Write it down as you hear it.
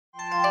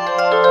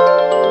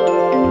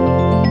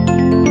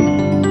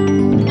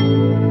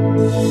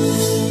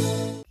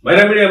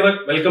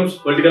Welcomes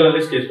political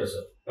analyst KS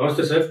Prasad.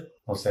 నమస్తే sir.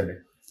 నమస్తే అండి.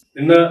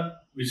 నిన్న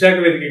విశాఖ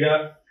వేదికగా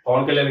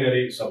పవన్ కళ్యాణ్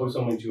గారి సభకు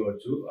సంబంధించి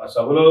కావచ్చు, ఆ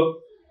సభలో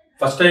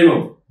ఫస్ట్ టైం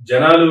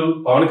జనాలు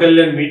పవన్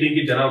కళ్యాణ్ మీటింగ్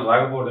కి జనాలు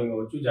రాకపోవడం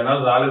కావచ్చు,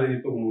 జనాలు రాలేదని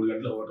చెప్పి 3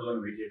 గంటల హోటల్లో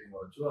వెయిట్ చేయడం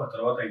కావచ్చు, ఆ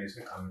తర్వాత ఆయన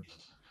చేసిన కామెంట్లు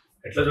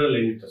ఎట్లా చూడాలి,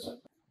 ఏం చెప్తారు సార్?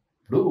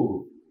 ఇప్పుడు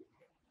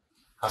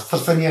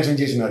అస్త్ర సన్యాసం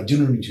చేసిన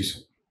అర్జునుడిని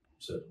చూసాం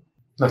సార్.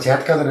 నాకు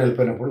చేత కాదని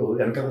వెళ్ళిపోయినప్పుడు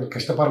వెనక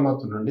కృష్ణ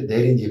పరమాత్మ నుండి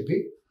ధైర్యం చెప్పి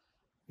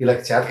ఇలా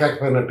చేత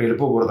కాకపోయినట్టు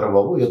వెళ్ళిపోకూడదురా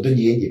బాబు, యుద్ధం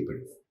చేయని చెప్పాడు.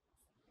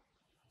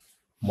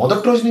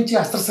 మొదటి రోజు నుంచి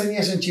అస్త్ర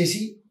సన్యాసం చేసి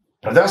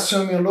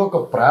ప్రజాస్వామ్యంలో ఒక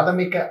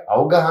ప్రాథమిక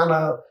అవగాహన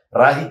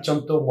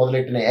రాహిత్యంతో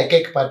మొదలెట్టిన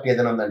ఏకైక పార్టీ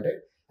ఏదైనా ఉందంటే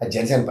అది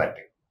జనసేన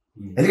పార్టీ.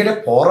 ఎందుకంటే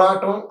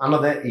పోరాటం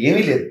అన్నది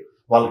ఏమీ లేదు,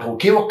 వాళ్ళకి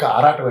ఒకే ఒక్క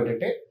ఆరాటం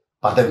ఏంటంటే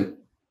పదవి.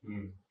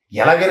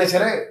 ఎలాగైనా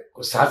సరే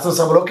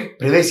శాసనసభలోకి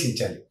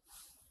ప్రవేశించాలి,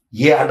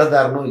 ఏ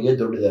అడ్డదారును ఏ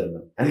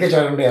దొడ్డిదారును. అందుకే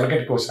చూడండి,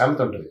 వెనకటికి ఒక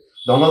సామెత ఉంటుంది,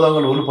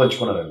 దొంగలు ఊళ్ళు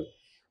పంచుకున్నారని.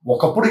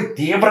 ఒకప్పుడు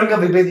తీవ్రంగా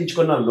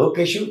విభేదించుకున్న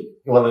లోకేష్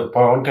ఇవాళ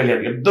పవన్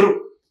కళ్యాణ్ ఇద్దరు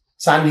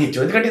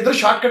సాన్నిహిత్యం. ఎందుకంటే ఇద్దరు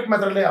షార్ట్ కట్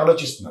మెథడ్లే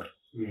ఆలోచిస్తున్నారు.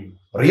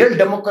 Real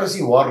democracy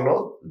వార్లో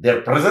there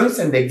presence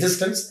and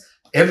existence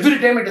every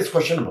time it is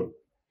questionable.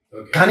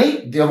 కానీ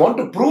they want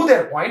to prove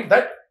there point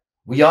that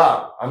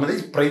we are అన్నది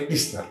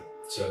ప్రయత్నిస్తున్నారు.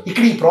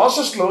 ఇక్కడ ఈ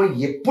ప్రాసెస్లో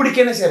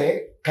ఎప్పటికైనా సరే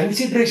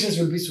కన్సిడరేషన్స్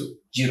విల్ బి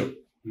జీరో.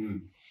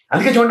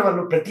 అందుకే చూడండి,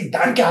 వాళ్ళు ప్రతి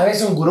దానికి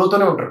ఆవేశం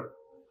గురవుతూనే ఉంటారు.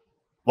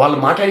 వాళ్ళు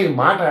మాట్లాడే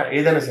మాట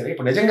ఏదైనా సరే,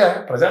 ఇప్పుడు నిజంగా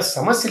ప్రజా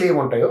సమస్యలు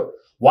ఏముంటాయో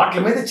వాటి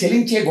మీద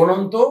చెలించే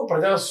గుణంతో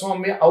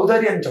ప్రజాస్వామ్య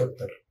ఔదార్యాన్ని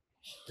చెబుతారు.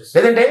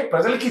 లేదంటే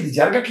ప్రజలకి ఇది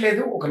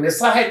జరగట్లేదు ఒక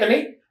నిస్సహాయతని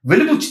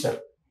వెలుగుచ్చుతారు.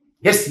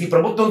 ఎస్, ఈ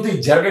ప్రభుత్వంతో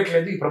ఇది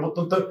జరగట్లేదు, ఈ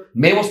ప్రభుత్వంతో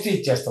మేము వస్తే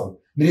ఇది చేస్తాం.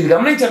 మీరు ఇది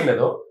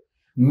గమనించట్లేదో,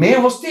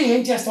 మేము వస్తే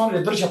ఏం చేస్తామని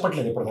ఇద్దరు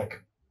చెప్పట్లేదు ఇప్పటిదాకా.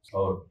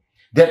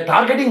 They are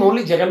targeting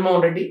only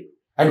Jaganmohan Reddy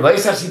and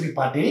YSRCP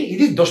పార్టీని.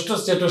 ఇది దుష్ట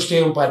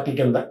చతుష్టయం పార్టీ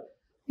కింద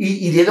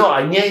ఇదేదో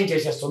అన్యాయం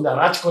చేసేస్తుంది,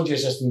 అరాచకం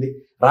చేసేస్తుంది,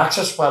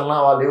 రాక్షస పాలన,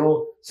 వాళ్ళు ఏవో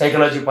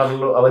సైకాలజీ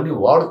పాలనలు అవన్నీ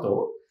వాడుతూ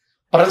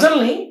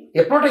ప్రజల్ని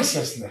ఎప్నోటైజ్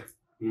చేస్తున్నారు.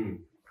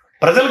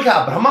 ప్రజలకి ఆ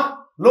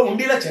భ్రమలో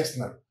ఉండేలా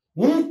చేస్తున్నారు.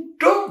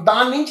 ఉంటూ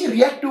దాని నుంచి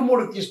రియాక్టివ్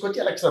మోడ్కి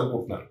తీసుకొచ్చి ఎలక్షన్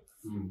అనుకుంటున్నారు.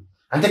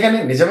 అంతేకాని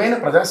నిజమైన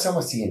ప్రజా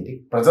సమస్య ఏంటి,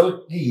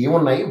 ప్రజలకి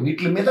ఏమున్నాయి,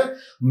 వీటి మీద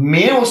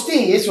మేము వస్తే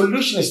ఏ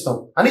సొల్యూషన్ ఇస్తాం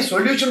అని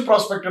సొల్యూషన్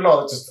ప్రాస్పెక్టివ్లో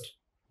ఆలోచిస్తారు.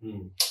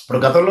 ఇప్పుడు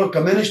గతంలో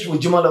కమ్యూనిస్ట్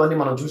ఉద్యమాలు అవన్నీ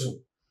మనం చూసాం.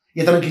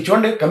 ఇతనికి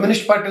చూడండి,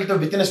 కమ్యూనిస్ట్ పార్టీలతో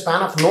with in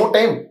span of no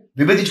time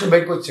విభేదించుకుని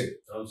బయటకు వచ్చాడు.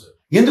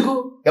 ఎందుకు?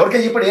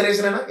 ఎవరికైనా చెప్పాడు ఏ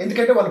రీజన్ అయినా?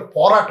 ఎందుకంటే వాళ్ళు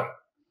పోరాటం,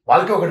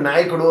 వాళ్ళకి ఒక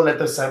నాయకుడు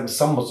లేకపోతే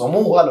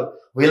సమూహాలు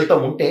వీళ్ళతో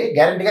ఉంటే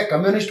గ్యారంటీగా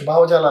కమ్యూనిస్ట్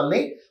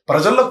భావజాలాల్ని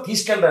ప్రజల్లోకి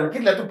తీసుకెళ్ళడానికి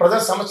లేకపోతే ప్రజా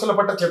సమస్యల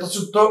పట్ల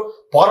చిత్తశుద్ధితో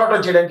పోరాటం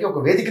చేయడానికి ఒక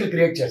వేదికలు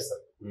క్రియేట్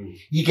చేస్తారు.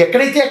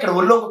 ఎక్కడైతే అక్కడ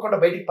ఒళ్ళొక్కకుండా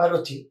బయటికి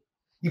పారొచ్చి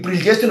ఇప్పుడు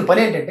వీళ్ళు చేస్తున్న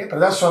పని ఏంటంటే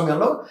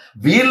ప్రజాస్వామ్యంలో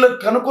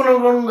వీళ్ళకి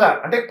అనుగుణంగా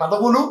అంటే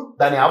పదవులు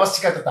దాని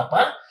ఆవశ్యకత తప్ప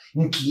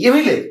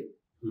ఇంకేమీ లేదు.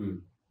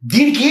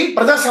 దీనికి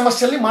ప్రజా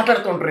సమస్యల్ని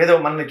మాట్లాడుతూ ఉంటారు. ఏదో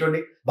మన చూడండి,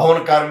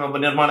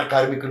 నిర్మాణ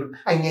కార్మికులు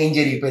అన్యాయం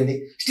జరిగిపోయింది,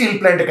 స్టీల్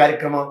ప్లాంట్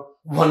కార్యక్రమం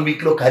 1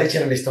 వీక్లో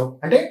కార్యాచరణ ఇస్తాం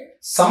అంటే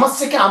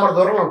సమస్యకి ఆమడ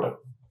దూరంలో ఉంటారు.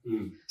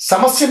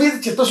 సమస్య మీద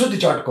చిత్తశుద్ధి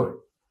చాటుకోరు.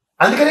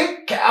 అందుకని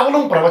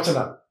కేవలం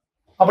ప్రవచనాలు.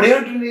 అప్పుడు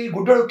ఏమిటండి,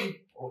 గుడ్డోడికి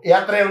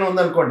యాత్ర ఏమైనా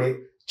ఉందనుకోండి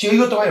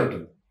చేయూతమై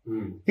ఉంటుంది.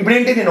 ఇప్పుడు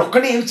ఏంటి, నేను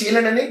ఒక్కడే ఏం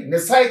చేయలేనని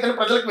నిస్సహాయతను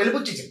ప్రజలకు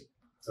వెలుగుచ్చేసింది.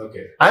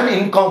 ఐఎమ్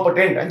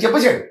ఇన్కాంపిటెంట్ అని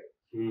చెప్పేశాడు.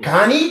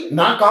 కానీ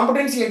నా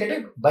కాంపిటెన్సీ ఏంటంటే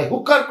by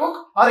hook are cook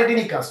are at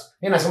any cost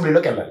నేను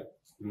అసెంబ్లీలోకి వెళ్ళాలి.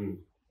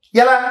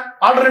 ఎలా?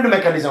 ఆల్టర్నేటివ్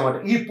మెకానిజం అన్నమాట.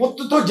 ఈ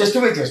పొత్తుతో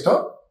జస్టిఫై చేస్తూ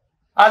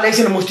ఆ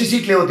లేచిన ముష్టి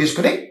సీట్లు ఏవో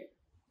తీసుకుని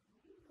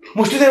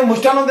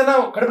ముష్టానం తిన్నా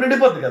కడుపు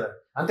నిండిపోద్ది కదా.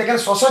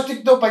 అంతేకాని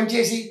స్వశక్తితో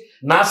పనిచేసి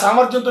నా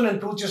సామర్థ్యంతో నేను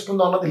ప్రూవ్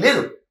చేసుకుందాం అన్నది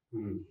లేదు.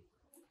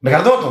 మీకు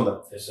అర్థమవుతుందా?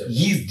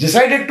 ఈ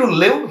decided to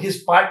live his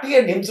party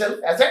and himself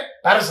as a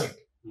parasite.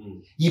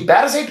 ఈ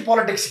పారాసైట్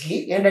పాలిటిక్స్కి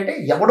ఏంటంటే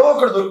ఎవడో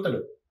ఒకడు దొరుకుతాడు.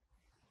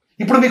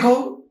 ఇప్పుడు మీకు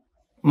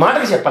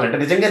మాటలు చెప్పాలంటే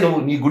నిజంగా నువ్వు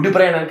నీ గుడ్డి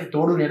ప్రయాణానికి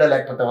తోడు నీడ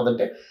లేకపోతే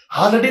అదంటే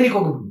ఆల్రెడీ నీకు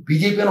ఒక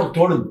బీజేపీ అని ఒక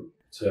తోడు ఉంది.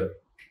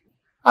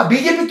 ఆ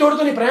బీజేపీ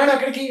తోడుతో నీ ప్రయాణం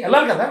ఎక్కడికి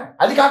వెళ్ళాలి కదా.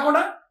 అది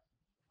కాకుండా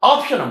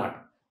ఆప్షన్ అన్నమాట.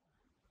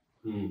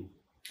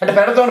 అంటే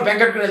పెడతో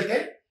పెంకట్టుకుని వెళ్తే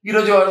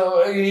ఈరోజు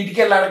ఇంటికి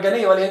వెళ్ళి అడగగానే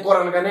ఇవాళ ఏం కూర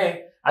అనగానే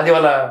అది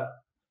వాళ్ళ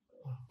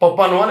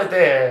పప్పు అనో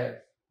లేకపోతే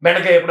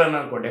బెండకాయ ఎప్పుడన్నా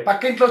అనుకోండి,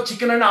 పక్క ఇంట్లో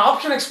చికెన్ అనే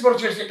ఆప్షన్ ఎక్స్ప్లోర్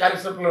చేసే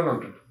కార్యక్రమంలోనే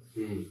ఉంటుంది.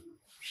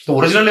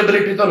 ఒరిజినల్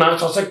ఎబిలిటీతో నా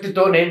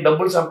స్వశక్తితో నేను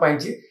డబ్బులు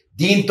సంపాదించి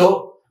దీంతో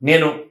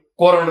నేను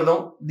కూర ఉండదాం,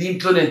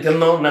 దీంట్లో నేను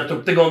తిందాం, నా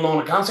తృప్తిగా ఉందాం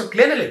అన్న కాన్సెప్ట్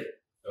లేనలేదు.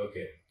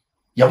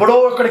 ఎవడో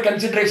ఒకటి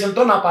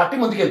కన్సిడరేషన్తో నా పార్టీ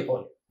ముందుకు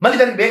వెళ్ళిపోవాలి. మళ్ళీ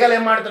దానికి బేగాలు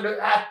ఏం మాడతాడు,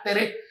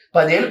 తెరే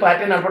 10 ఏళ్ళు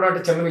పార్టీ నడపడం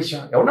అంటే చిన్న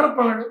విషయం. ఎవడు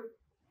నడుపుతున్నాడు?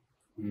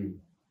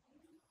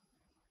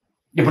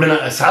 ఇప్పుడు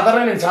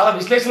సాధారణంగా నేను చాలా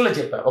విశ్లేషణలో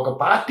చెప్పాను, ఒక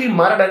పార్టీ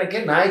మారడానికే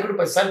నాయకుడు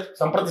 10 సార్లు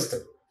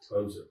సంప్రదిస్తాడు.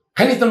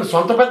 కానీ ఇతను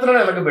సొంత పెత్తనాలు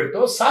ఎలగబెడుతూ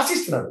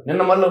శాసిస్తున్నాడు.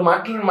 నిన్న మళ్ళీ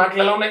మాట్లాడిన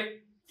మాటలు ఎలా ఉన్నాయి?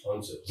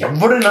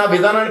 ఎవడు నా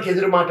విధానానికి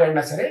ఎదురు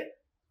మాట్లాడినా సరే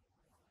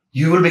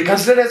you will be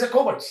considered as a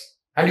coverts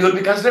and you will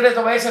be considered as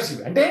a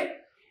YSRCP. అంటే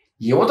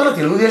యువతల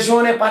తెలుగుదేశం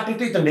అనే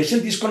పార్టీతో ఇతను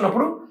డెసిషన్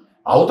తీసుకున్నప్పుడు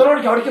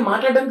అవతలవాడికి ఎవరికి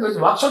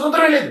మాట్లాడడానికి వాక్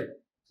స్వాతంత్రమే లేదు.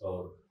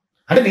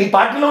 అంటే నీ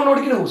పార్టీలో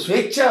ఉన్నవాడికి నువ్వు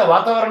స్వేచ్ఛ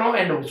వాతావరణం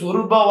అండ్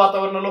సూర్యభావ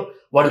వాతావరణంలో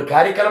వాడు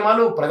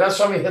కార్యక్రమాలు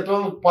ప్రజాస్వామ్య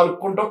హితం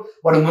పాల్గొంటూ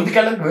వాడు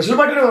ముందుకెళ్ళడానికి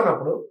వెసులుబాటులో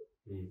ఉన్నప్పుడు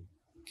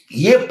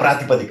ఏ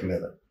ప్రాతిపదిక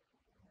మీద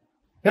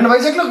నేను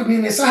వైజాగ్లో నీ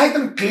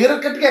నిస్సహాయతను క్లియర్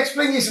కట్గా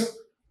ఎక్స్ప్లెయిన్ చేసాను.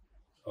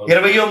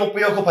 20,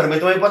 30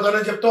 పరిమితం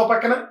అయిపోతానని చెప్తావు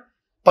పక్కన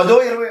 10,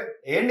 20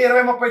 ఏంటి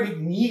 20, 30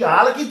 నీ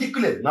వాళ్ళకి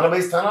దిక్కులేదు.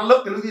 40 స్థానాల్లో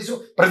తెలుగుదేశం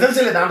ప్రజెన్స్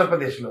లేదు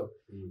ఆంధ్రప్రదేశ్లో.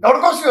 ఎవరి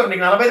కోసం ఎవరు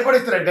నీకు 45 కూడా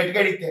ఇస్తారు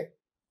గట్టిగా అడిగితే.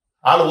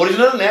 వాళ్ళ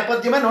ఒరిజినల్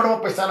నేపథ్యమే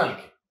 130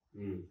 స్థానాలకి.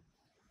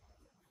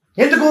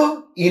 ఎందుకు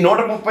ఈ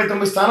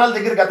 139 స్థానాల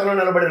దగ్గర గతంలో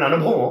నిలబడిన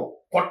అనుభవం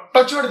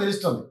కొట్టొచ్చినట్టు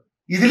తెలుస్తుంది.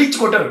 ఇదిలిచ్చి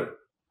కొట్టారు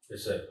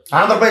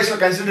ఆంధ్రప్రదేశ్లో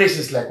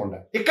కన్సిడరేషన్స్ లేకుండా.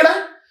 ఇక్కడ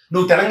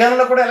నువ్వు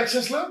తెలంగాణలో కూడా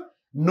ఎలక్షన్స్లో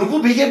నువ్వు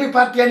బీజేపీ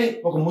పార్టీ అని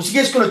ఒక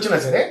ముసిగేసుకుని వచ్చినా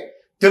సరే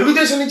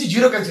తెలుగుదేశం నుంచి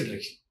 0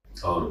 కన్సిడరేషన్.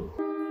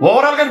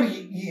 ఓవరాల్గా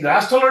ఈ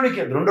రాష్ట్రంలో నీకు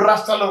 2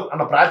 రాష్ట్రాల్లో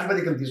అన్న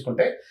ప్రాతిపదికను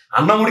తీసుకుంటే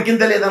అన్నం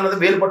ఉడికిందా లేదన్నది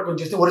వేలు పట్టుకొని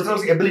చేస్తే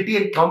original ability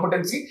and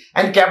competency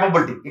and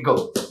capability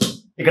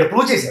ఇక్కడ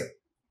ప్రూవ్ చేశారు.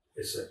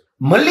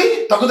 మళ్ళీ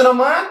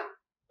తగుదనమ్మా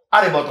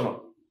ఆరైపోతున్నాం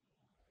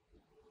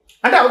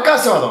అంటే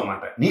అవకాశవాదం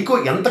అన్నమాట. నీకు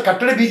ఎంత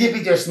కట్టడి బీజేపీ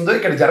చేస్తుందో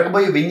ఇక్కడ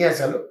జరగబోయే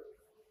విన్యాసాలు.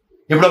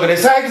 ఇప్పుడు ఒక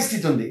నిస్సహాయక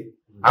స్థితి ఉంది.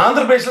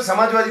 ఆంధ్రప్రదేశ్లో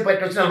సమాజ్వాదీ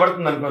పార్టీ వచ్చి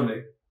నిలబడుతుంది అనుకోండి,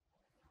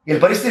 వీళ్ళ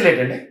పరిస్థితులు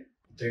ఏంటండి?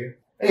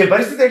 వీళ్ళ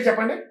పరిస్థితి ఏంటి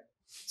చెప్పండి?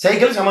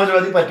 సైకిల్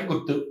సమాజ్వాదీ పార్టీ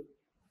గుర్తు,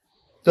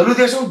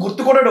 తెలుగుదేశం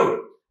గుర్తు కూడా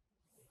డౌట్.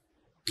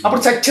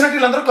 అప్పుడు చచ్చినట్టు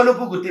వీళ్ళందరూ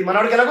కలుపు గుర్తు.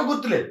 మనవాడికి ఎలాగో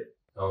గుర్తులేదు.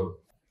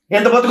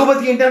 ఎంత బతుకు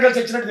ఇంటి వెనకాల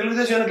చచ్చినట్టు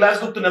తెలుగుదేశం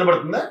గ్లాస్ గుర్తు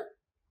నిలబడుతుందా?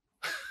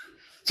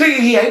 సో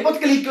ఈ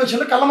హైపోథెటికల్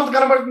ఈక్వేషన్లో కళ్ళమంత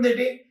కనబడుతుంది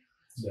ఏంటి?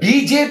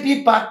 బీజేపీ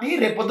పార్టీ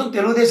రేపొద్దు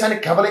తెలుగుదేశాన్ని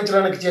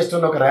కబలించడానికి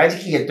చేస్తున్న ఒక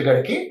రాజకీయ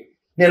ఎత్తుగడకి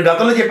నేను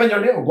గతంలో చెప్పాను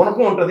చూడండి, ఒక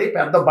గుణకం ఉంటుంది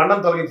పెద్ద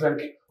బండను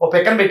తొలగించడానికి. ఒక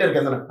పెక్కను పెట్టారు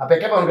కిందన, ఆ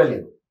పెక్క పవన్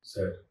కళ్యాణ్.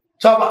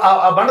 సో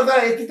ఆ బండ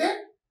ఎత్తితే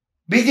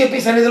బీజేపీ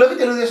సన్నిధిలోకి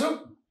తెలుగుదేశం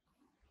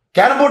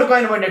క్యారబోర్డు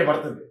కాయిన్ పడినట్టు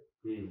పడుతుంది.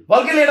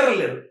 వాళ్ళకి లీడర్లు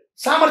లేరు,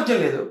 సామర్థ్యం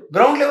లేదు.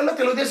 గ్రౌండ్ లెవెల్లో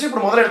తెలుగుదేశం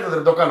ఇప్పుడు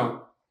మొదలెడుతుంది దుకాణం.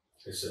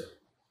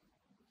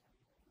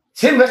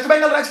 సేమ్ వెస్ట్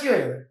బెంగాల్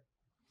రాజకీయమే కదా.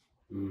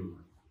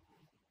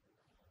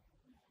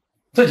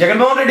 సో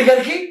జగన్మోహన్ రెడ్డి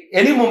గారికి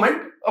ఎనీ మూమెంట్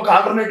ఒక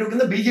ఆల్టర్నేటివ్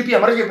కింద బీజేపీ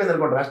ఎవరో చెప్పింది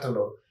అనుకోండి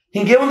రాష్ట్రంలో,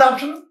 ఇంకేముంది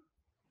ఆప్షన్?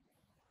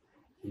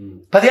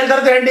 10 ఏళ్ళ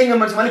తర్వాత రండి ఇంకా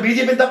మళ్ళీ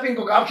బీజేపీ తప్ప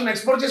ఇంకొక ఆప్షన్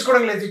ఎక్స్ప్లోర్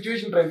చేసుకోవడం లేదు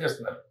సిచ్యువేషన్ ట్రై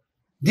చేస్తున్నారు.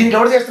 దీనికి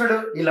ఎవరు చేస్తున్నాడు?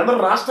 వీళ్ళందరూ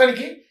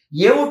రాష్ట్రానికి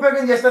ఏం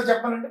ఉపయోగం చేస్తారు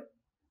చెప్పాలంటే?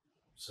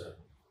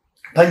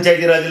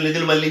 పంచాయతీరాజుల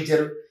నిధులు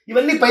మళ్లించారు.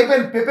 ఇవన్నీ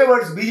పెప్పే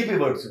వర్డ్స్, బీజేపీ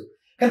వర్డ్స్.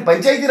 కానీ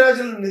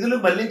పంచాయతీరాజుల నిధులు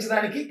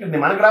మళ్లించడానికి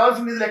మనకు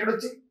రావాల్సిన నిధులు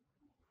ఎక్కడొచ్చాయి?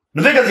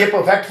 నువ్వే కదా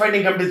చెప్పావు, ఫ్యాక్ట్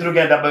ఫైండింగ్ కమిటీ త్రూ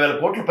 70,000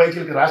 కోట్లు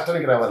పైసలకి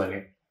రాష్ట్రానికి రావాలని.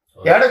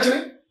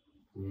 ఏడొచ్చినాయి?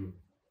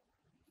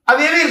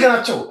 అవేమీ వీళ్ళకి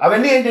నచ్చవు.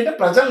 అవన్నీ ఏంటంటే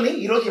ప్రజల్ని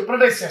ఈరోజు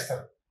హిప్నటైజ్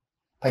చేస్తారు.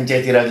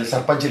 పంచాయతీరాజులు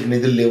సర్పంచులకు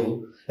నిధులు లేవు,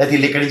 లేకపోతే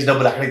వీళ్ళు ఇక్కడి నుంచి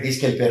డబ్బులు అక్కడికి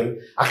తీసుకెళ్ళిపోయారు,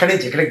 అక్కడి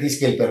నుంచి ఇక్కడికి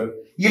తీసుకెళ్ళిపోయారు.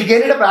 వీళ్ళకి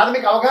ఏంటంటే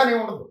ప్రాథమిక అవగాహన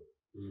ఉండదు.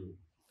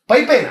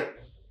 పైన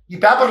ఈ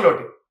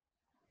పేపర్లోటి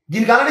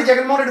దీనికి ఆల్రెడీ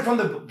జగన్మోహన్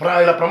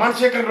రెడ్డి ఇలా ప్రమాణ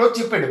స్వీకారం రోజు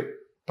చెప్పాడు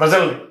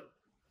ప్రజల్ని,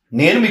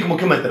 నేను మీకు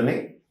ముఖ్యమంత్రిని,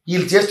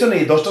 వీళ్ళు చేస్తున్న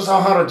ఈ దుష్ట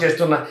సంహారం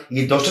చేస్తున్న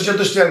ఈ దుష్ట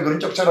చతుష్టయాల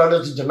గురించి ఒకసారి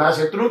ఆలోచించండి. నా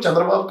శత్రువు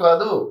చంద్రబాబు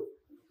కాదు,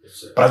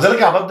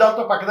 ప్రజలకి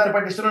అబద్ధాలతో పక్కదారి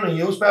పట్టిస్తున్న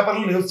న్యూస్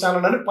పేపర్లు న్యూస్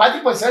ఛానల్ అని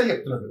 25 సార్లు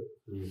చెప్తున్నాడు.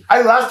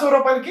 అది వాస్తవ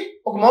రూపానికి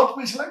ఒక మౌత్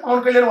పీస్ లాగా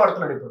పవన్ కళ్యాణ్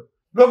వాడుతున్నాడు. ఇప్పుడు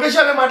లోకేష్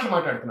అవే మాటలు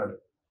మాట్లాడుతున్నాడు.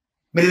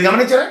 మీరు ఇది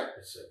గమనించారా?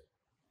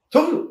 సో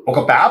ఒక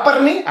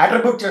పేపర్ని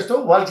అట్రిబ్యూట్ చేస్తూ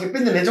వాళ్ళు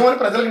చెప్పింది నిజమని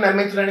ప్రజలకు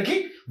నమ్మించడానికి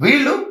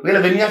వీళ్ళ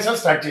విన్యాసాలు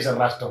స్టార్ట్ చేశారు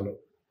రాష్ట్రంలో.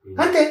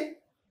 అంతే.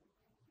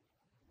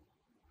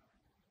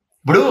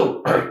 ఇప్పుడు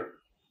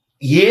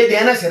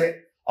ఏదైనా సరే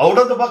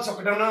అవుట్ ఆఫ్ ద బాక్స్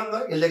ఒకటేనా ఉందా?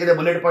 వీళ్ళ దగ్గర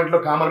బుల్లెట్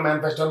పాయింట్లో కామన్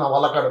మేనిఫెస్టో నా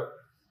వల్ల కాడు.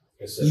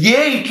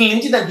 ఇదే ఇట్ల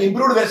నుంచి దానికి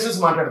ఇంప్రూవ్డ్ వెర్షన్స్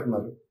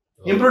మాట్లాడుతున్నారు.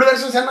 ఇంప్రూవ్డ్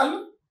వెర్షన్స్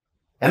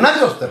ఎన్నాళ్ళు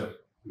చూస్తారు?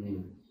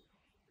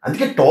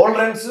 అందుకే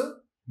టాలరెన్స్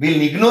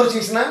వీళ్ళని ఇగ్నోర్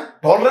చేసినా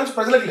టాలరెన్స్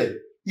ప్రజలకు లేదు.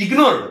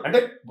 ఇగ్నోర్డ్ అంటే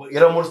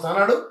 23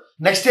 స్థానాలు,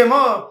 నెక్స్ట్ ఏమో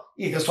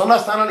ఇక 0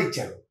 స్థానాలు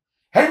ఇచ్చారు.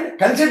 అండ్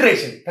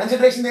కన్సిడరేషన్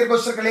దగ్గరికి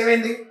వచ్చేసరికి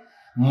ఏమైంది?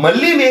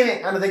 మళ్ళీ మేమే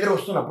ఆయన దగ్గర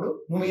వస్తున్నప్పుడు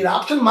నువ్వు ఈ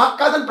ఆప్షన్ మాకు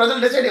కాదని ప్రజలు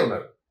డిసైడ్ అయి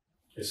ఉన్నారు.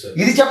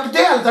 ఇది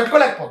చెప్తే వాళ్ళు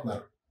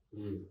తట్టుకోలేకపోతున్నారు.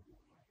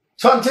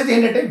 సో అంచేది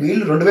ఏంటంటే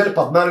వీళ్ళు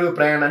 2014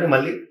 ప్రయాణాన్ని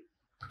మళ్ళీ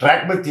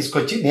ట్రాక్ మీద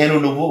తీసుకొచ్చి నేను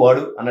నువ్వు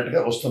వాడు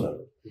అన్నట్టుగా వస్తున్నారు.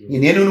 ఈ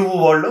నేను నువ్వు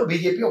వాళ్ళు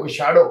బీజేపీ ఒక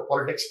షాడో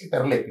పాలిటిక్స్ కి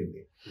తెరలేపింది.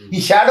 ఈ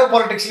షాడో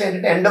పాలిటిక్స్ లో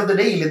ఏంటంటే ఎండ్ ఆఫ్ ద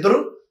డే వీళ్ళిద్దరూ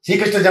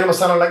శ్రీకృష్ణ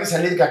జన్మస్థానం లాగా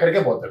సన్నిధికి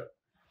అక్కడికే పోతారు.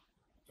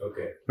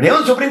 ఇప్పుడు ఏమో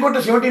సుప్రీంకోర్టు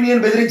 17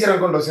 ఇయర్స్ బెదిరించారు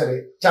అనుకోండి. ఒకసారి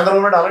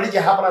చంద్రబాబు నాయుడు ఆల్రెడీ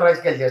జహాపన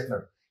రాజకీయాలు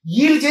చేస్తున్నాడు.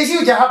 వీళ్ళు చేసి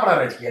జహాపన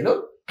రాజకీయాలు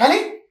కానీ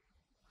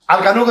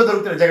వాళ్ళకి అనువుగా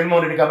దొరుకుతారు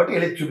జగన్మోహన్ రెడ్డి కాబట్టి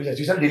వెళ్ళి చూపించారు.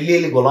 చూసారు ఢిల్లీ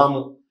వెళ్ళి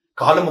గులాము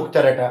కాళ్ళు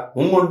ముక్తారట,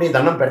 ఉంగుండి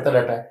దండం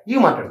పెడతాడట,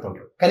 ఇవి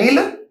మాట్లాడుతుంటారు. కానీ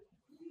వీళ్ళు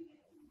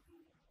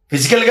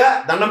ఫిజికల్గా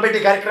దండం పెట్టే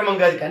కార్యక్రమం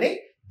కాదు కానీ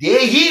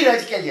దేహీ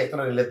రాజకీయాలు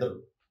చేస్తున్నారు వీళ్ళిద్దరు.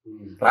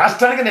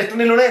 రాష్ట్రానికి నెక్స్ట్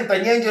నెలలో ఎంత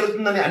అన్యాయం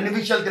జరుగుతుందని అన్ని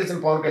విషయాలు తెలిసిన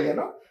పవన్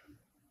కళ్యాణ్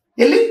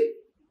వెళ్ళి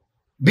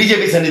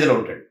బీజేపీ సన్నిధిలో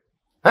ఉంటాడు.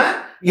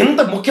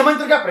 ఇంత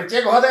ముఖ్యమంత్రిగా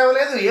ప్రత్యేక హోదా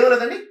ఇవ్వలేదు, ఏం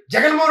లేదండి,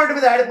 జగన్మోహన్ రెడ్డి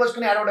మీద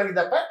ఆడిపోసుకుని ఆడవడానికి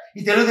తప్ప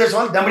ఈ తెలుగుదేశం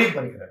వాళ్ళు దమ్మిడికి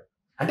పనికిరారు.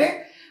 అంటే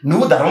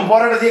నువ్వు ధర్మ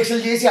పోరాట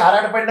దీక్షలు చేసి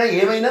ఆరాటపడినా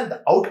ఏమైనా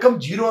అవుట్కమ్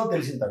 0 అని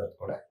తెలిసిన తర్వాత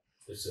కూడా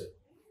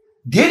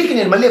దేనికి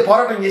నేను మళ్ళీ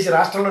పోరాటం చేసి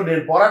రాష్ట్రంలో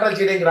నేను పోరాటాలు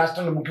చేయడానికి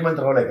రాష్ట్రంలో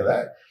ముఖ్యమంత్రి అవ్వలే కదా.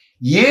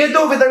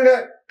 ఏదో విధంగా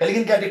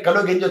కలిగిన కాటి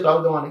కలో గెంజో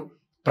తాగుదామని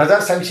ప్రజా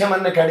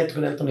సంక్షేమాన్ని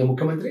కాడెత్తుకుని వెళ్తున్న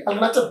ముఖ్యమంత్రి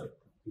వాళ్ళకి నచ్చదు.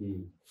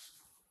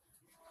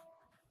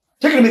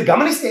 ఇక్కడ మీరు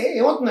గమనిస్తే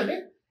ఏమవుతుందంటే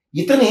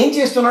ఇతను ఏం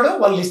చేస్తున్నాడో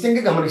వాళ్ళు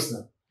ఇష్టంగా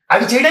గమనిస్తున్నారు,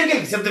 అవి చేయడానికి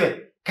వీళ్ళకి సిద్ధమే.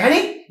 కానీ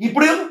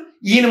ఇప్పుడు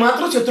ఈయన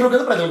మాత్రం శత్రువు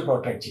కదా ప్రజలకు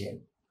ప్రొటెక్ట్ చేయాలి.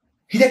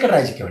 ఇది ఎక్కడ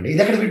రాజకీయం అండి?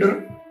 ఇది ఎక్కడ విడ్డూరు?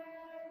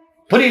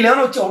 పోనీ వీళ్ళు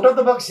ఏమైనా వచ్చి అవుట్ ఆఫ్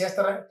ద బాక్స్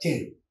చేస్తారా?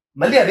 చేయరు.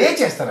 మళ్ళీ అవే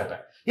చేస్తారట.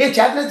 ఏం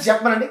చేతనైతే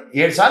చెప్పమనండి.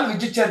 7 సార్లు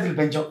విద్యుత్ ఛార్జీలు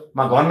పెంచాం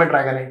మా గవర్నమెంట్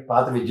రాగానే,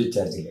 పాత విద్యుత్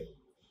ఛార్జీలే.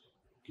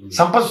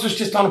 సంపద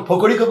సృష్టిస్తామని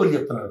పొగడి కబుర్లు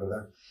చెప్తున్నారు కదా.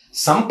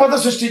 సంపద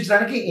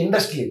సృష్టించడానికి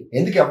ఇండస్ట్రీ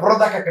ఎందుకు ఎవరో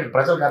దాకా అక్కడ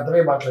ప్రజలకు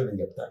అర్థమే బాట్లేదని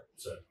చెప్తారు.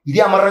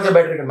 ఇదే అమర్రాజా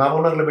బ్యాటరీ ఇక్కడ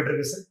మహబూబ్నగర్లో పెట్టారు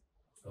కదా సార్.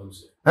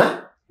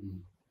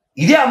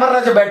 ఇదే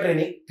అమర్రాజా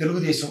బ్యాటరీని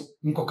తెలుగుదేశం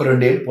ఇంకొక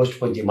 2 ఏళ్ళు పోస్ట్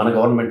పోన్ చేయి, మన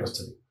గవర్నమెంట్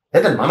వస్తుంది.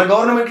 అయితే మన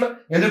గవర్నమెంట్లో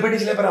ఎందుకు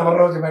పెట్టించలేపారు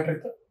అమర్రాజా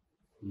బ్యాటరీతో?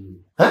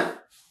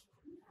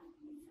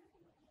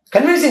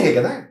 కన్విన్సింగే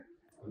కదా.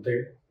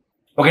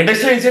 ఒక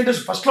ఇండస్ట్రియల్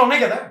ఇన్సెంటివ్స్ ఫస్ట్లో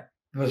ఉన్నాయి కదా,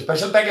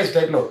 స్పెషల్ ప్యాకేజ్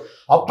టైప్లో.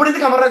 అప్పుడు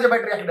ఎందుకు అమర్రాజా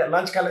బ్యాటరీ అక్కడ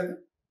లాంచ్ కాలేదు?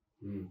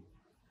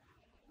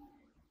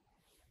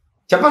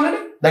 చెప్పాలండి,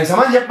 దానికి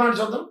సమాధానం చెప్పాలని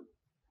చూద్దాం.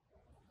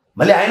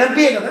 మళ్ళీ ఆయన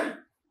ఎంపీయే కదా,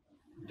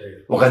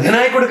 ఒక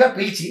అధినాయకుడిగా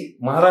పిలిచి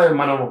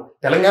మనం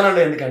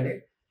తెలంగాణలో ఎందుకండి,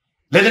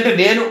 లేదంటే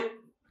నేను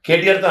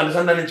కేటీఆర్తో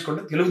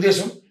అనుసంధానించుకుంటే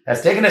Telugu Desam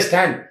has taken a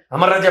stand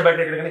Amara Raja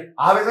battery ఇక్కడ కానీ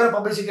ఆ విధంగా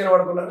పబ్లిసిటీ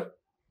వాడుకున్నారు.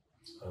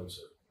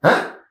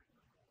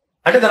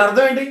 అంటే దాని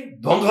అర్థం ఏంటి?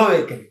 దొంగ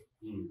వైఖరి,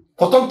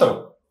 కుతంత్రం.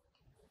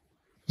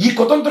 ఈ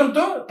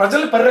కుతంత్రంతో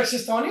ప్రజల్ని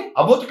పరిరక్షిస్తామని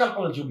అబోధ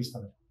కల్పనలు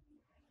చూపిస్తాను.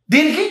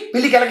 దీనికి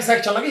పెళ్లికి ఎలక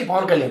సాక్ష్యంలాగా ఈ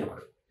పవన్ కళ్యాణ్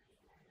వాడు.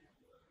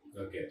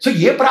 సో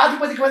ఏ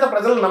ప్రాతిపదిక మీద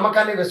ప్రజల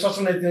నమ్మకాన్ని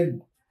విశ్వాసాన్ని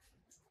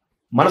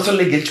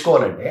మనసుల్ని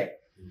గెలుచుకోవాలంటే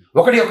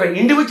ఒక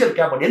ఇండివిజువల్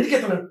క్యాబినెట్. ఎందుకు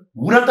ఇతను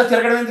ఊరంతా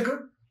తిరగడం ఎందుకు?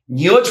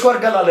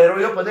 నియోజకవర్గాలు వాళ్ళు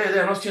 20 ఏదో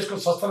అనౌన్స్ చేసుకుని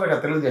వస్తారు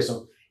కదా తెలుగుదేశం.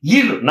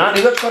 వీళ్ళు నా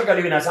నియోజకవర్గాలు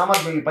ఇవి, నా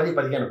సామర్థ్యం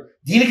 10-15,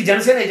 దీనికి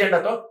జనసేన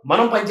ఎజెండాతో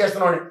మనం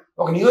పనిచేస్తున్నామని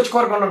ఒక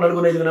నియోజకవర్గంలో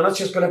 4-5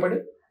 అనౌన్స్ చేసుకోలేపండి.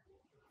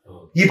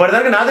 ఈ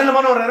పడిదానికి నాదెళ్ళు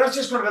మనం అనౌన్స్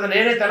చేసుకున్నాడు కదా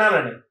నేనే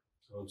తినాలని.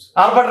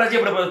 ఆల్పాటి రాజు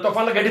ఇప్పుడు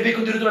తుఫాన్లో గడ్డి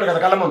పీకుని తిరుగుతున్నాడు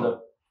కదా కళ్ళ ముందు.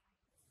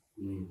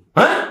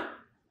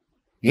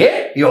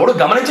 ఎవడు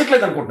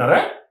గమనించట్లేదు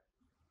అనుకుంటున్నారా?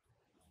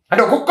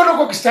 అంటే ఒక్కొక్కరు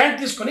ఒక్కొక్క స్టాండ్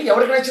తీసుకుని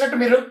ఎవరికి నచ్చినట్టు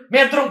మీరు మీ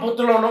ఇద్దరం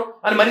పొత్తులోనో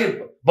అని మరి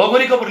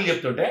భౌగోళిక కబుర్లు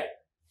చెప్తుంటే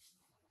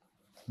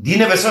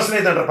దీన్నే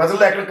విశ్వసనీయత అంటారు.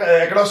 ప్రజల్లో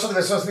ఎక్కడ వస్తుంది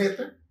విశ్వసనీయత?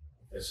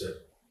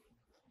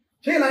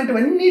 సో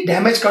ఇలాంటివన్నీ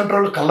డ్యామేజ్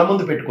కంట్రోల్ కళ్ళ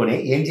ముందు పెట్టుకొని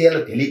ఏం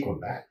చేయాలో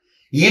తెలియకుండా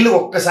వీళ్ళు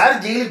ఒక్కసారి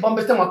జైలుకి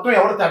పంపిస్తే మొత్తం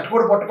ఎవరు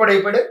తట్టుకోడు పొట్టకోడు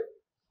అయిపోయాడు.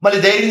 మళ్ళీ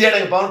ధైర్యం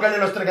చేయడానికి పవన్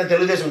కళ్యాణ్ వస్తున్నారు కానీ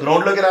తెలుగుదేశం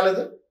గ్రౌండ్లోకి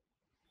రాలేదు.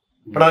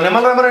 ఇప్పుడు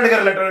నిమ్మల రామారెడ్డి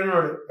గారు లెటర్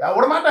అన్నాడు,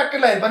 ఎవడ మాట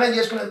అక్కర్లే, ఆయన పని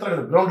చేసుకుని వెళ్తారు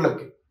కదా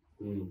గ్రౌండ్లోకి.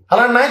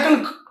 అలాంటి నాయకులు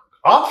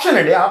ఆప్షన్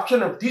అండి,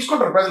 ఆప్షన్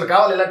తీసుకుంటారు ప్రజలు,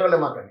 కావాలి ఇలాంటి వాళ్ళే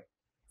మాకని.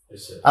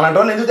 అలాంటి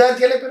వాళ్ళు ఎందుకు తయారు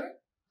చేయలేపారు?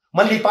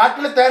 మళ్ళీ ఈ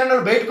పార్టీలో తయారైన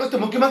వాళ్ళు బయటకు వస్తే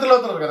ముఖ్యమంత్రులు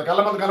అవుతున్నారు కదా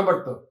కళ్ళ మంది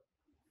కనబడుతూ.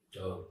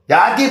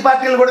 జాతీయ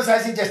పార్టీలు కూడా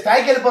శాసించే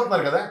స్థాయికి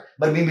వెళ్ళిపోతున్నారు కదా.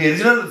 మరి మీ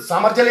ఒరిజినల్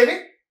సామర్థ్యాలు ఏవి?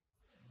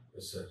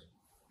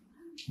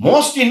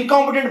 మోస్ట్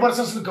ఇన్కాంపిటెంట్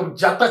పర్సన్స్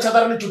చెత్త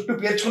చెదారని చుట్టూ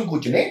పేర్చుకుని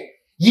కూర్చుని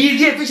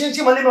ఈజీ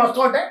ఎఫిషియన్సీ మళ్ళీ నువ్వు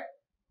వస్తూ ఉంటే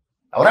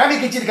ఎవరా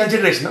మీకు ఇచ్చింది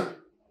కన్సిడరేషన్?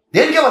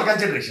 దేనికే వాళ్ళు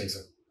కన్సిడరేషన్స్?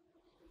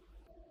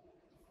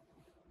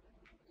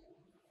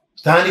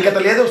 స్థానికత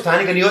లేదు,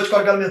 స్థానిక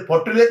నియోజకవర్గాల మీద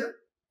పట్టు లేదు,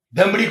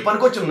 దమ్మిడికి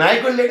పనికొచ్చిన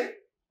నాయకుడు లేడు.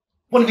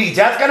 పోనీ మీకు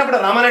చేత కానప్పుడు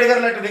రామారెడ్డి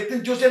గారు లాంటి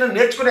వ్యక్తిని చూసే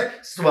నేర్చుకునే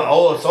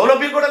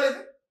సౌలభ్యం కూడా లేదు.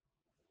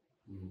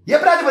 ఏ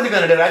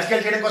ప్రాతిపదికనండి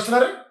రాజకీయాలు చేయడానికి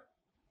వస్తున్నారు?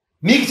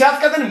 మీకు చేత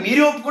కదని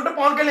మీరే ఒప్పుకుంటే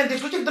పవన్ కళ్యాణ్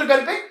తీసుకొచ్చి ఇద్దరు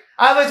కలిపి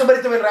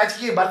ఆవేశభరితమైన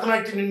రాజకీయ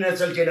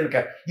భరతనాట్యం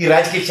చేయడానికి ఈ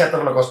రాజకీయ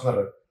క్షేత్రంలోకి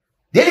వస్తున్నారు.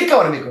 దేనికి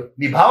కావాలి మీకు?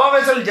 మీ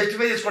భావావేశాలను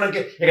జస్టిఫై చేసుకోవడానికి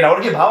ఇక్కడ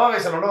ఎవరికి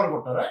భావావేశాలు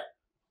ఉండవనుకుంటున్నారా?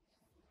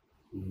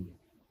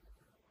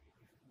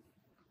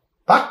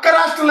 పక్క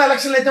రాష్ట్రంలో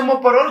ఎలక్షన్లు అయితే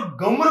 30 రోజులు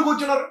గమ్మును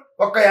కూర్చున్నారు.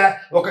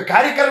 ఒక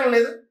కార్యక్రమం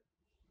లేదు,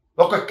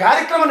 ఒక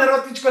కార్యక్రమం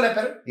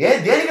నిర్వర్తించుకోలేపారు.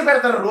 దేనికి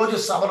పెడతారు? రోజు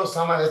సభలు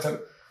సమావేశాలు,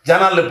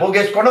 జనాలను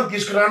పోగేసుకోవడం,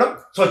 తీసుకురావడం,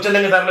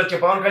 స్వచ్ఛందంగా ధరలు వచ్చే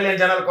పవన్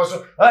కళ్యాణ్ జనాల కోసం.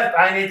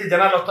 ఆయన అయితే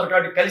జనాలు వస్తారు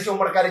కాబట్టి కలిసి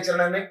ఉమ్మడి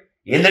కార్యాచరణ.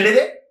 ఏందండి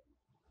ఇదే?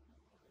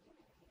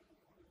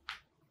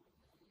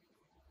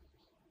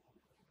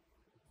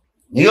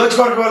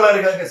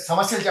 నియోజకవర్గం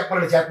సమస్యలు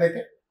చెప్పాలని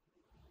చేతనైతే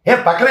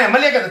పక్కన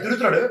ఎమ్మెల్యే కదా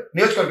తిరుగుతున్నాడు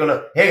నియోజకవర్గంలో,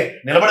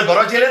 నిలబడి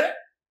గొడవ చేయలేరా?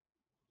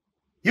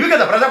 ఇవి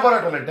కదా ప్రజా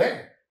పోరాటం అంటే.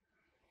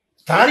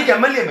 స్థానిక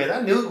ఎమ్మెల్యే మీద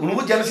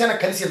నువ్వు జనసేన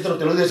కలిసి ఇద్దరు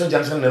తెలుగుదేశం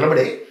జనసేన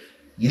నిలబడి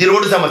ఇది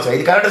రోడ్డు సమస్య,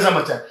 ఇది కరెంటు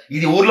సమస్య,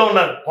 ఇది ఊర్లో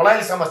ఉన్న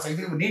కుళాయిల సమస్య,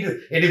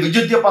 ఇది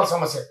విద్యుత్ దీపాల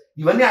సమస్య,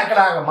 ఇవన్నీ అక్కడ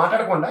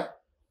మాట్లాడకుండా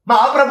మా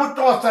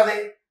ప్రభుత్వం వస్తుంది,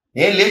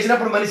 నేను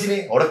లేచినప్పుడు మనిషిని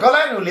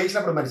ఉడకాలా, నువ్వు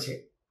లేచినప్పుడు మనిషి,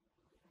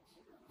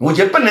 నువ్వు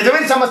చెప్పిన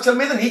నిజమైన సమస్యల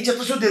మీద నీ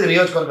చిత్తశుద్ధి ఇది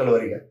నియోజకవర్గాల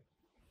వారిగా.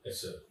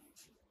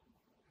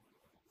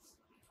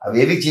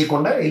 అవేవి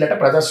చేయకుండా ఇలాంటి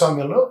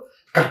ప్రజాస్వామ్యంలో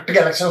కరెక్ట్గా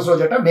ఎలక్షన్స్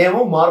రోజట మేము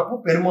మార్పు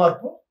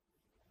పెనుమార్పు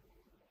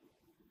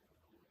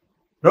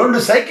 2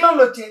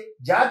 సైక్లోన్లు వచ్చి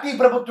జాతీయ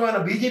ప్రభుత్వమైన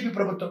బీజేపీ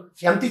ప్రభుత్వం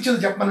ఎంత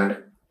ఇచ్చిందో చెప్పమనండి.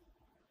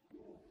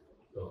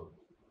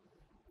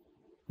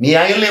 మీ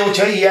ఆయనలే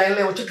వచ్చాయి, ఈ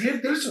ఆయనలే వచ్చాయి, క్లియర్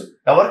తెలుసు.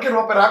 ఎవరికి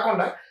రూపాయి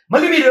రాకుండా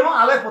మళ్ళీ మీరేమో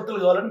ఆలయ పొత్తులు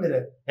కావాలని మీరు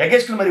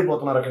ఎగేసుకుని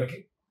మరిగిపోతున్నారు అక్కడికి.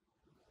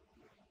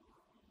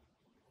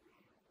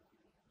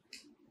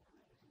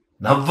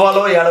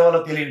 నవ్వాలో ఏడవాలో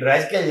తెలియని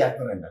రాజకీయాలు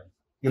చేస్తున్నారండి.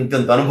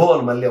 ఇంత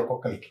అనుభవాలు మళ్ళీ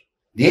ఒక్కొక్కరికి.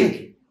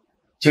 దేనికి?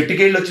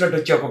 చెట్టుకేళ్ళు వచ్చినట్టు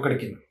వచ్చి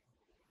ఒక్కొక్కడికి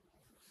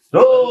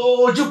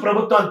రోజు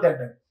ప్రభుత్వం అంతే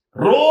అంటారు,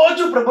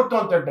 రోజు ప్రభుత్వం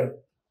అంతే అంటారు.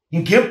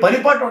 ఇంకేం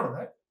పనిపాటు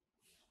ఉండదా?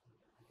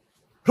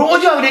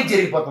 రోజు అవినీతి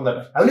జరిగిపోతుందట.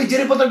 అవినీతి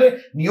జరిగిపోతుంటే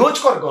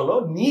నియోజకవర్గంలో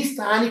నీ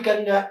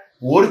స్థానికంగా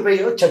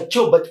ఓడిపోయో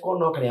చచ్చో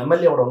బతికోన్న ఒక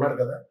ఎమ్మెల్యే కూడా ఉన్నాడు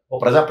కదా, ఓ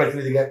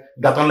ప్రజాప్రతినిధిగా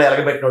గతంలో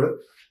ఎలగబెట్టినాడు.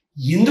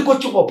 ఎందుకు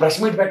వచ్చి ఓ ప్రెస్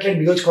మీట్ పెట్టలేదు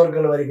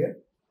నియోజకవర్గాల వారిగా?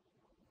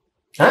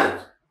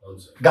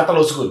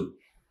 గతంలో వసుకులు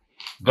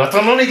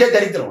గతంలోనే ఇదే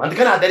దరిద్రం.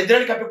 అందుకని ఆ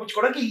దరిద్రాన్ని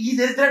కప్పిపుచ్చుకోవడానికి ఈ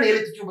దరిద్రాన్ని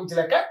ఏలెత్తి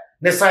చూపించలేక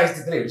నిస్సహాయ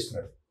స్థితిలో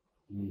ఏడుస్తున్నాడు.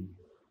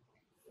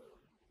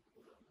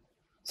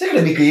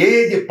 సరే, నీకు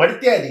ఏది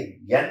పడితే అది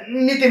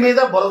అన్నిటి మీద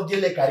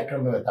బలొద్దులే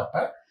కార్యక్రమమే తప్ప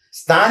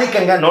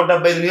స్థానికంగా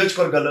 175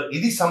 నియోజకవర్గాల్లో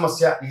ఇది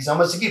సమస్య, ఈ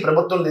సమస్యకి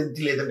ప్రభుత్వం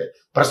లేదంటే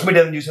ప్రెస్ మీట్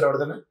ఏమైనా చూసి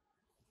రావడదన్నా?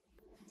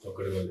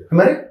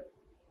 మరి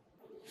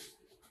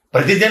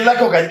ప్రతి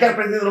జిల్లాకి ఒక అధికార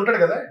ప్రతినిధి ఉంటాడు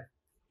కదా,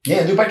 నేను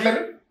ఎందుకు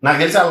పెట్టలేరు? నాకు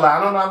తెలిసి వాళ్ళ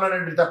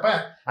రామనారాయణ తప్ప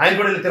ఆయన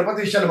కూడా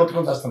తిరుపతి విషయాలు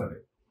మొత్తుకొని వస్తున్నాడు.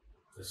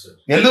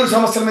 నెల్లూరు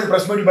సమస్యల మీద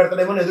ప్రెస్ మీట్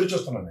పెడతాడేమో ఎదురు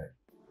చూస్తున్నాను.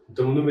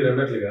 ఇంతకుముందు మీరు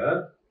అన్నట్లుగా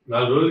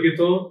 4 రోజుల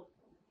క్రితం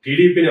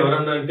టీడీపీని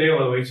ఎవరన్నా అంటే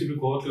వాళ్ళ వైసీపీ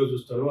కోర్టులో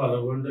చూస్తారు, వాళ్ళ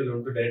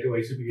ఉంటే డైరెక్ట్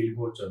వైసీపీకి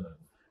వెళ్ళిపోవచ్చు అన్నారు.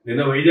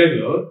 నిన్న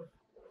వైజాగ్లో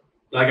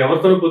నాకు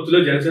ఎవరితో పొత్తులో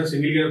జనసేన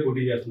సింగిల్ గా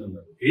పోటీ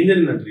చేస్తున్నారు. ఏం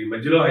జరిగిందంటారు? ఈ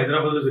మధ్యలో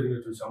హైదరాబాద్ లో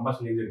జరిగినటువంటి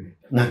సంభాషణ ఏం జరిగింది?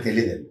 నాకు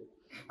తెలియదండి.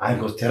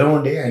 ఆయనకు స్థిరం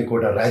ఉండి ఆయనకు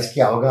కూడా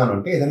రాజకీయ అవగాహన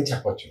ఉంటే ఏదని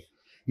చెప్పొచ్చు.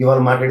 ఇవాళ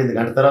మాట్లాడింది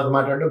గంట తర్వాత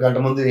మాట్లాడు, గంట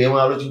ముందు ఏమో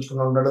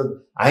ఆలోచించుకుని ఉన్నాడు,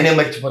 ఆయనే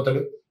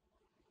మర్చిపోతాడు.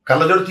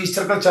 కళ్ళజోడు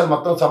తీసుకురా చాలు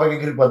మొత్తం సభకి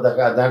ఎగిరిపోద్దాక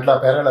దాంట్లో ఆ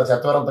పేరాల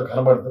చెత్తవరంతో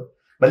కనబడదు.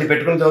 మళ్ళీ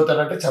పెట్టుకుని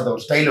చదువుతాడంటే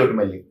చదవరు, స్టైల్ ఒకటి.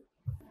 మళ్ళీ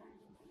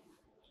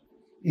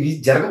ఇవి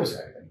జరగవు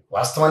సార్.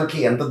 వాస్తవానికి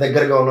ఎంత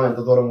దగ్గరగా ఉన్నాం,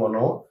 ఎంత దూరంగా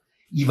ఉన్నామో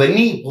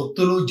ఇవన్నీ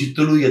పొత్తులు,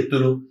 జిత్తులు,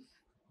 ఎత్తులు.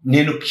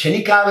 నేను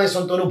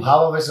క్షణికావేశంతోనూ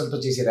భావావేశంతో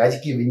చేసే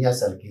రాజకీయ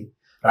విన్యాసాలకి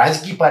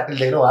రాజకీయ పార్టీల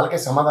దగ్గర వాళ్ళకే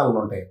సమాధానాలు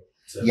ఉంటాయి.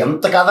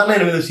 ఎంత కాదన్నా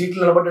 8 సీట్లు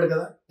నిలబడ్డాడు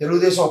కదా,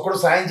 తెలుగుదేశం ఒక్కడో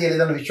సాయం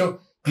చేయలేదన్న విషయం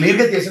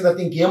క్లియర్గా తెలిసిన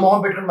తర్వాత ఇంకేం మొహం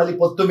పెట్టుకుని మళ్ళీ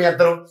పొత్తు మీ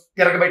ఇద్దరు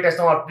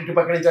తిరగబెట్టేస్తాం, అటు ఇటు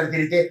పక్క నుంచి అని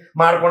తిరిగితే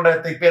మాడకుండా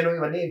తిప్పాను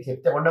ఇవన్నీ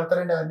చెప్తే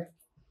వండవుతారండి. అవన్నీ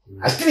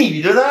అసలు నీ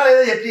విధానాలు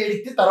ఏదో ఎట్లా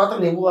ఎడితే తర్వాత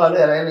నువ్వు వాళ్ళు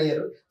ఎలా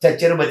అయ్యారు,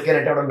 చచ్చారు,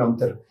 బతికారంటే ఎవడని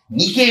నమ్ముతారు.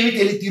 నీకేమీ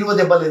తెలియదు, తీరువ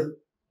దెబ్బలేదు,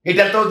 ఎటు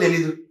వెళ్తావో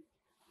తెలీదు.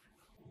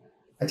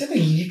 అంచేత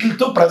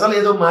వీటితో ప్రజలు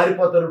ఏదో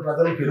మారిపోతారు,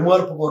 ప్రజలు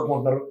పెనుమార్పు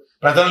కోరుకుంటున్నారు,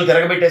 ప్రజలను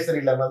తిరగబెట్టేస్తారు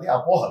వీళ్ళు అన్నది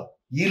అపోహలు.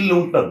 వీళ్ళు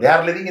ఉంటున్నారు, they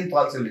are living in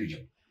falls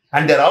illusion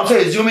and they are also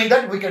assuming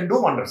that we can do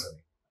wonders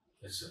అని.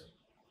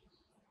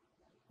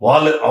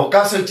 వాళ్ళు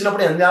అవకాశం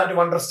ఇచ్చినప్పుడు ఎలాంటి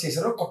వండర్స్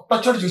చేశారో కొత్త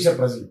చోటు చూశారు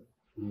ప్రజలు.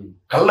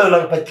 కళ్ళు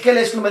ఇలాగ పత్రికలు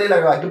వేసుకుని మరి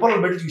ఇలాగ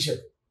అగ్గిపొలం పెట్టి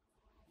చూశారు.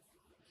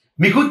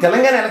 మీకు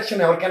తెలంగాణ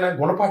ఎలక్షన్ ఎవరికైనా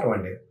గుణపాఠం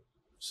అండి.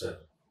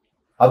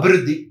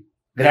 అభివృద్ధి,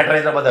 గ్రేటర్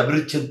హైదరాబాద్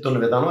అభివృద్ధి చెందుతున్న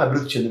విధానం,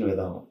 అభివృద్ధి చెందిన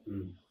విధానం,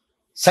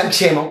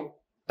 సంక్షేమం,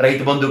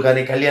 రైతు బంధు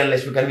కానీ కళ్యాణ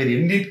లక్ష్మి కానీ మీరు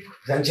ఎన్ని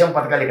సంక్షేమ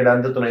పథకాలు ఇక్కడ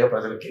అందుతున్నాయో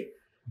ప్రజలకి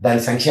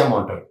దాని సంక్షేమం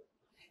అంటారు.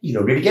 ఈ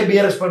రెండింటికే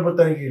బీఆర్ఎస్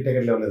ప్రభుత్వానికి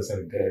టికెట్లు ఇవ్వలేదు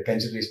సార్,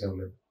 కన్సిడరేషన్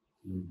ఇవ్వలేదు.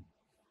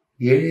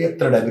 ఏడు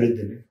చెప్తాడు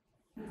అభివృద్ధిని.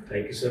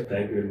 Thank you sir,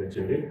 thank you very much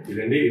అండి.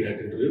 ఇదండి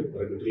ఈనాటి ఇంటర్వ్యూ.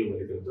 మరొక ఇంటర్వ్యూ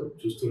మళ్ళీ కలుద్దాం.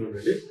 చూస్తూనే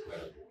ఉండండి.